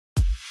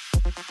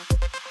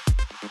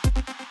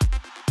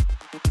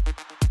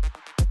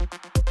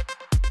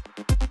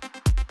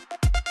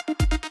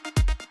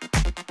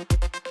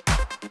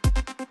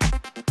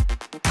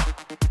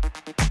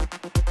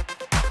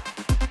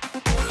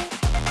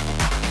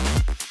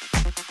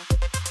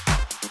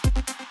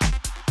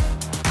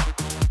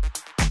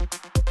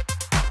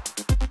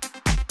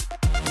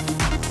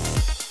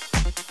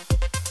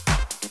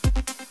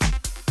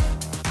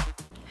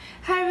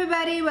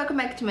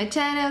welcome back to my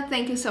channel.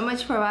 Thank you so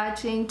much for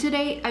watching.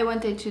 Today I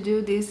wanted to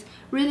do this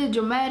really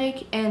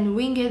dramatic and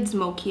winged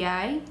smoky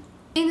eye.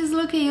 In this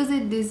look I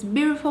used this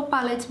beautiful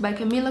palette by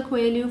Camila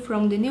Coelho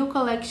from the new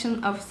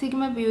collection of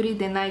Sigma Beauty,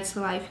 the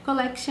Nightlife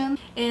collection,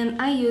 and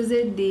I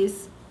used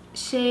these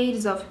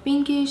shades of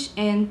pinkish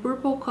and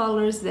purple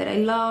colors that I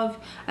love.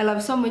 I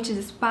love so much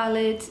this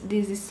palette.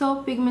 This is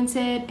so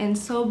pigmented and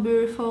so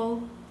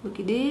beautiful. Look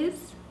at this.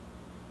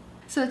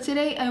 So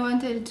today I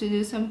wanted to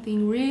do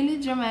something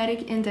really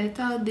dramatic and I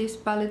thought this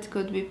palette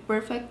could be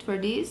perfect for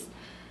this.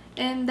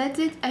 And that's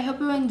it. I hope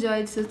you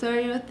enjoyed this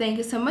tutorial. Thank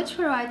you so much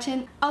for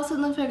watching. Also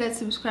don't forget to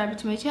subscribe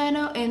to my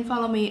channel and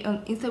follow me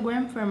on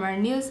Instagram for more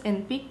news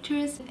and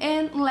pictures.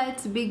 And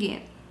let's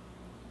begin.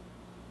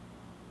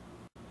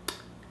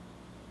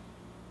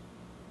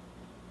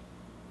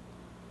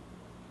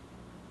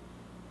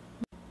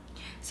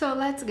 So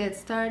let's get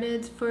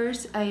started.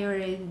 First, I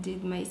already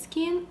did my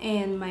skin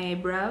and my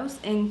eyebrows,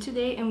 and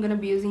today I'm gonna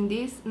be using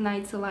this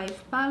Nightlife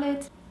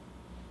palette.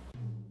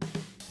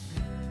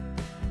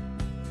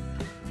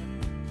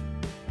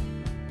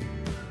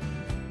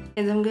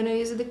 And I'm gonna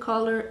use the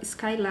color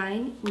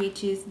Skyline,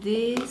 which is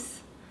this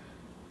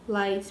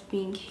light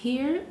pink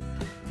here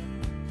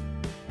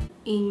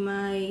in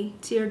my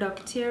tear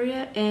duct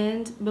area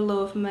and below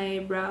of my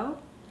eyebrow,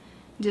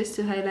 just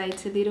to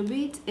highlight a little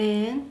bit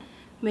and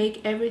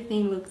make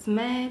everything look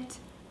matte,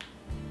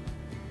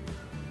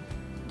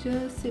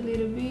 just a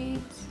little bit.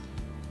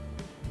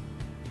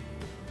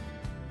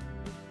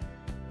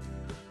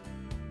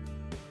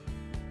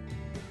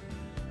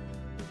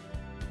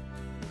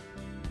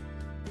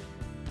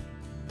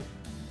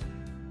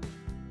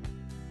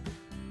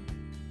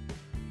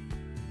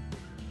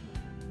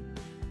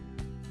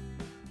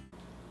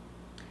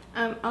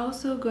 I'm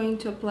also going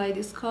to apply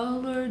this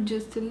color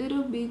just a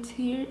little bit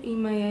here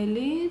in my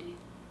eyelid.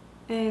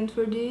 And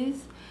for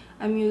this,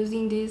 I'm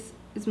using this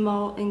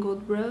small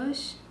angled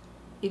brush.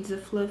 It's a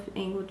fluff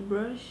angled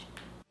brush.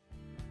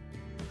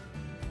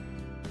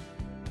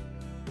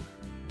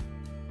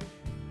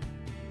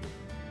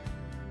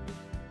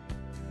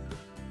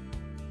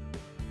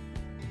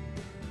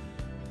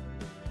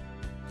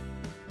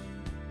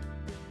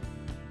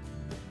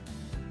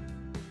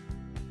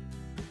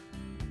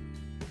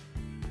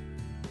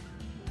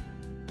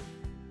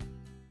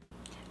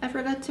 I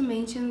forgot to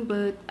mention,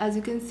 but as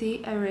you can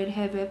see, I already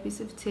have a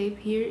piece of tape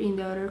here in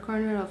the outer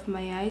corner of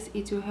my eyes.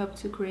 It will help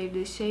to create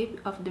the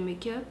shape of the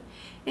makeup.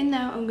 And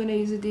now I'm gonna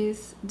use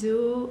this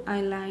dual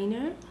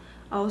eyeliner,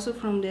 also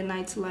from the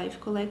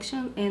Nightlife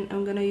collection, and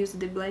I'm gonna use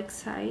the black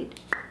side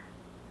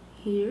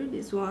here,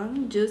 this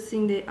one, just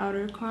in the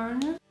outer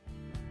corner.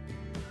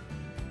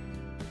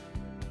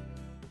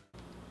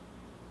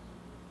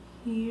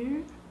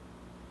 Here.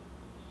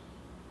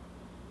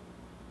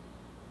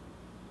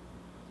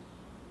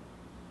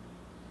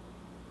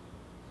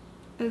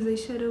 As a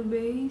shadow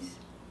base.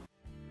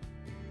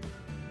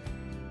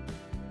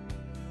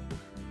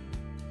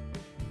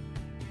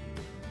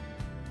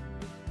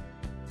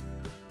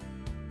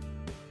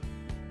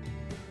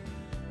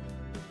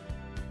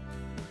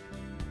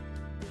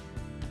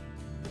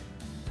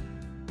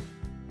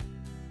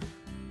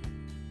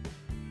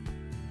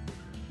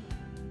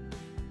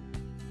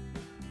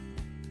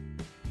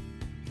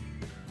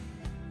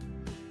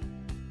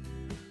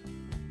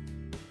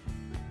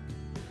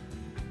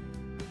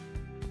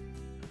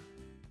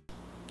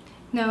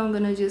 Now I'm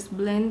gonna just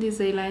blend this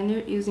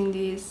eyeliner using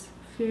this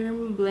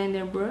firm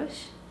blender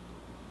brush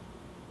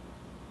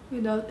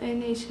without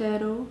any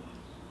shadow,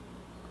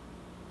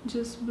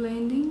 just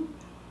blending.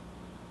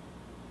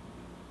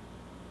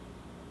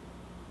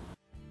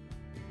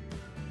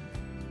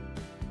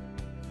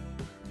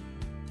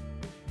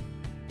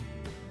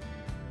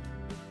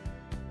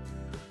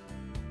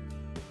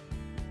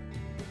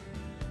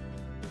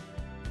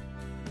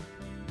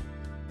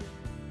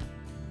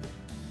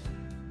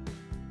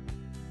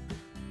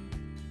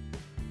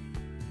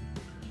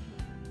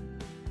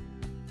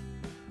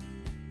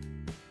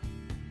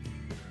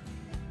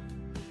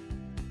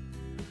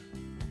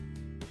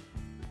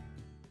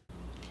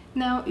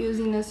 Now,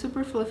 using a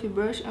super fluffy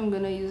brush, I'm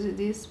gonna use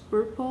this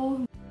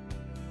purple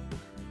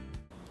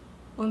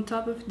on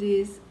top of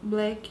this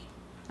black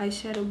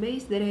eyeshadow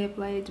base that I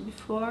applied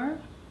before.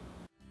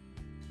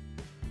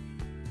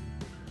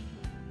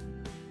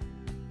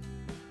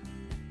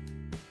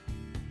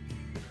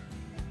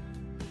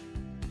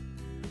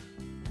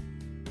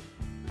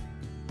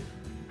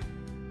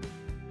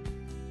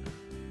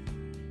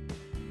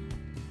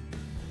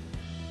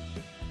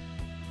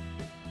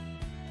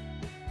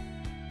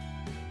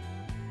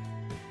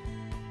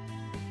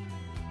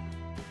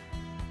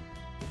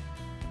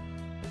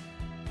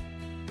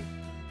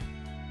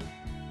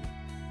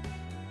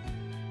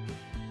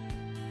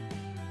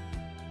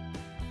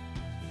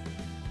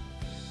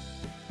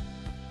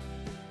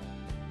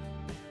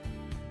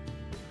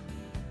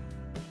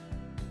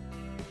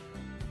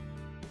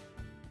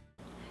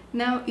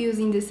 Now,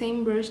 using the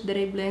same brush that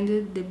I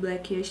blended the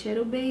black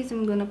eyeshadow base,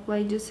 I'm gonna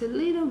apply just a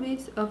little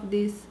bit of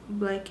this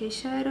black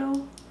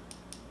eyeshadow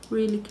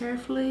really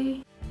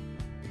carefully.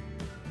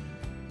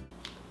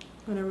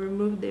 I'm gonna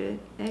remove the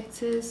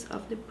excess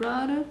of the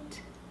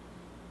product,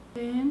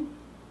 then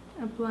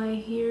apply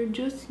here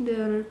just in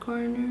the other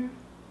corner.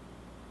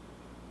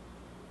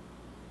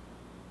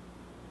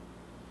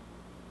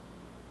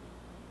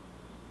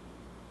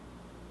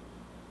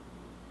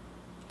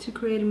 To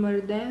create more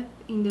depth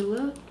in the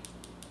look.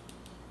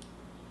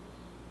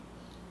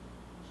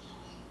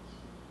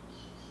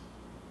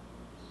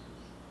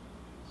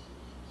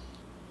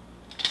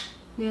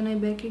 Then I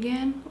back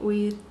again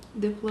with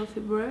the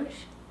fluffy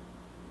brush.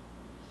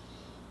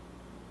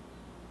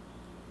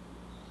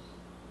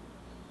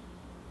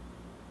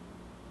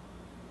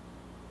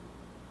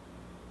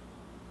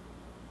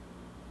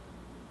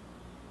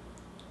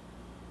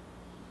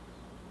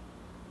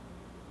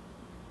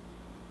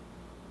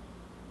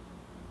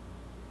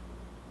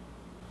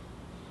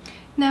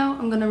 Now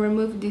I'm gonna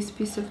remove this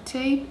piece of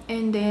tape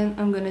and then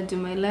I'm gonna do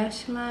my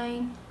lash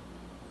line.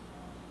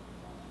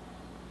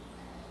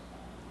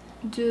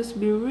 Just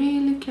be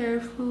really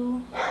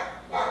careful.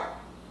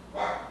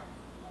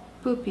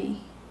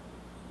 Puppy.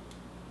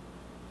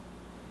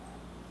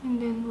 And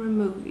then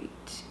remove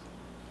it.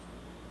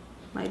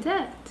 Like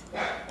that.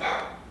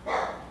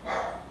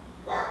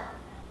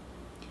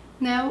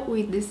 Now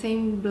with the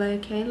same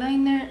black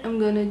eyeliner, I'm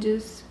gonna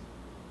just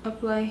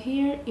apply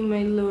here in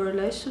my lower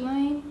lash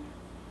line.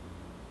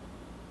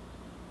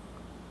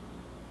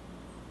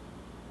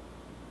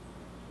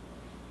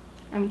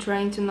 I'm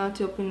trying to not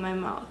open my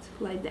mouth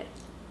like that.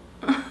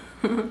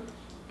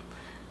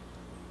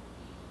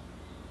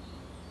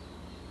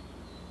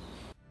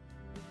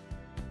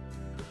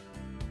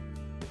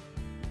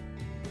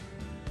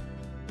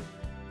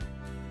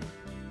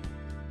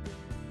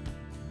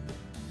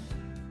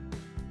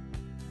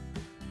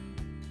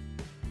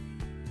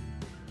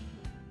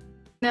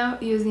 Now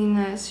using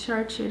a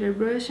sharp shader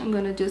brush, I'm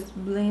gonna just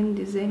blend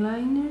this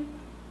eyeliner.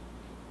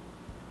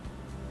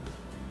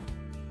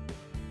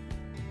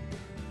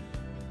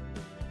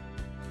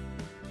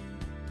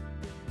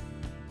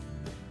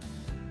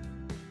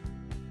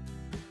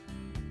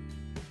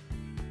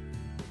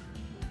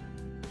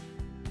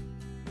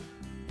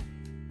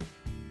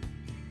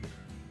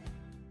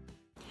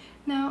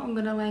 Now I'm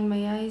gonna line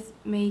my eyes,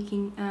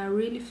 making a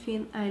really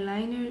thin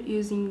eyeliner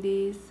using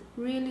this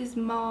really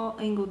small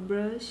angled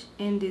brush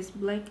and this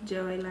black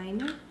gel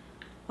eyeliner,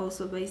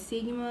 also by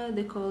Sigma.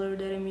 The color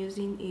that I'm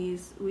using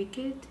is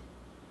Wicked.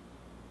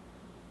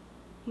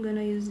 I'm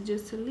gonna use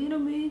just a little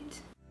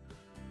bit.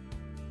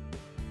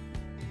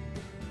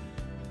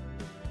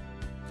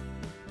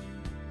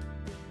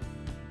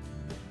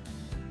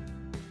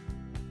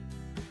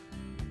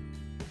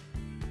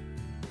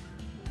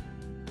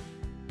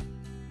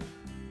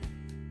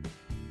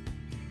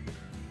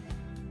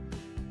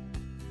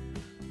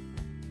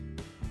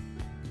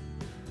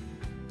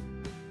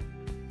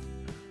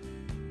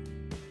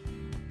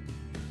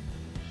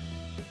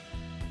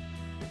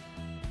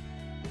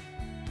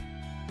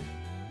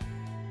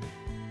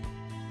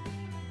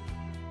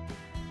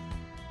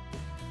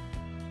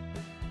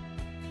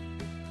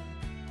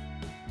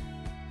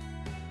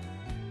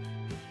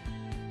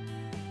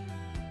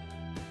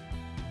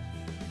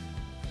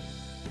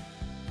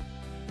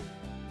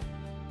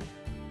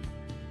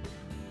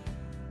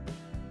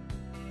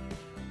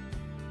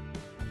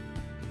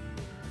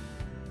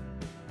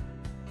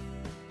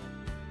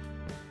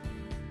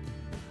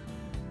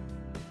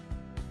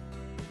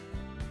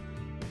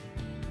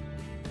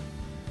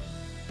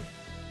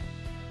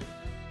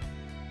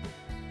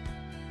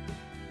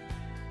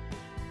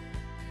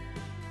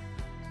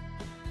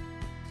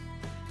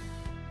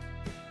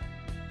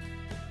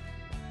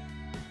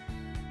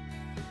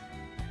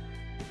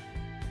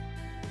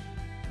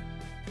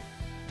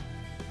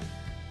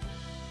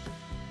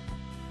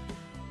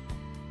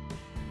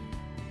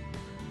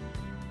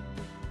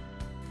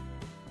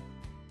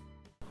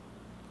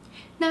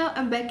 Now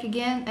I'm back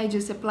again. I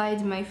just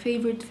applied my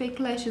favorite fake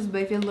lashes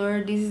by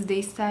Velour. This is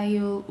the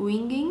style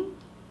Winging.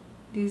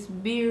 This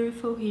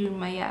beautiful here in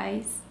my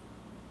eyes.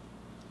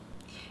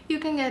 You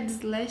can get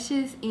these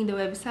lashes in the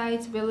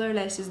website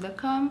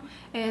velourlashes.com,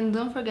 and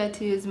don't forget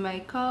to use my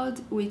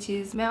code, which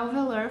is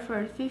MELVELOUR,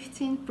 for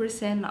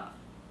 15% off.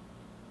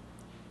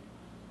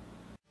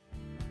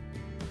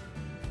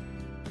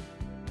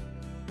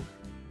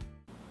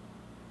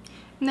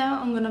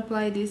 Now I'm gonna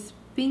apply this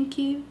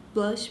pinky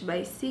blush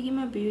by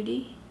Sigma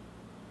Beauty,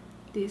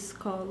 this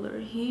color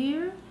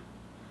here.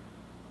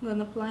 I'm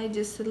gonna apply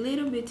just a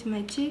little bit to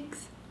my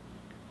cheeks.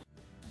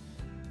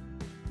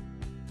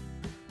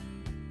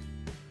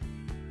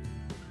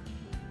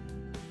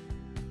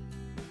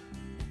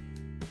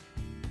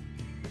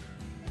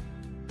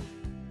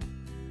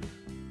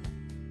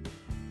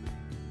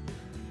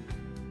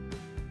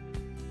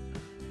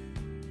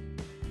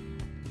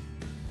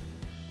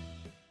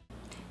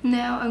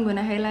 Now I'm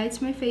gonna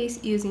highlight my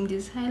face using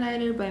this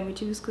highlighter by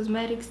Motivos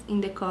Cosmetics in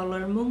the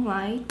color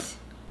Moonlight.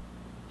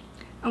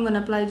 I'm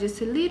gonna apply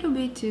just a little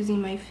bit using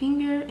my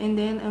finger, and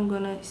then I'm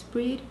gonna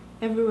spread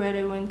everywhere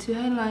I want to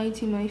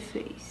highlight in my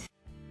face.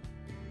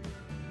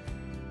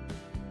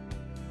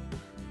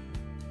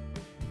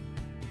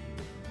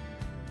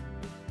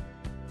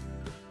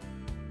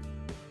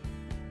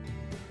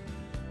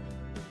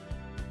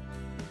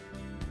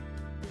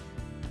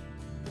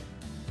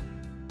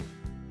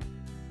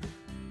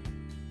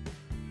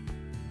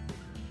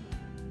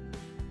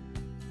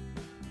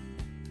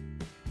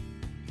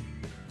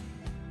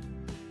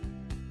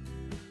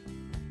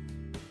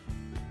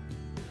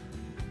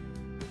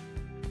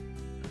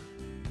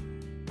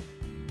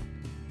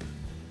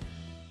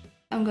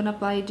 I'm gonna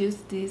apply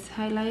just this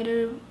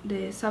highlighter,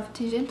 the Soft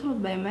and Gentle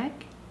by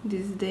MAC.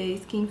 This is the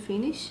skin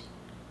finish.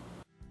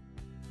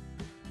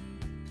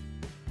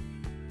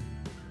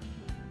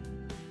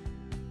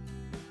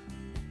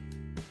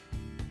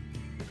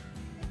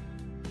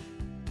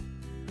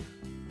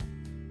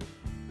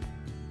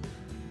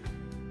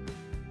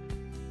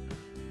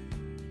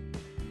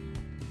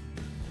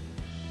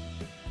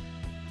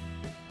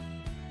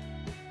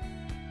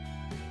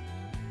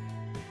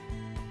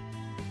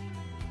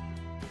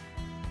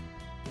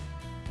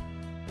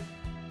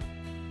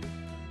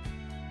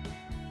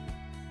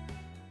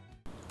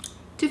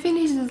 To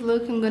finish this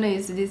look, I'm gonna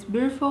use this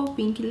beautiful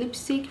pink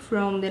lipstick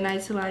from the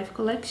Nightlife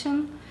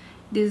collection.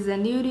 This is a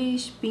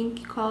nudish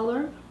pink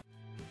color.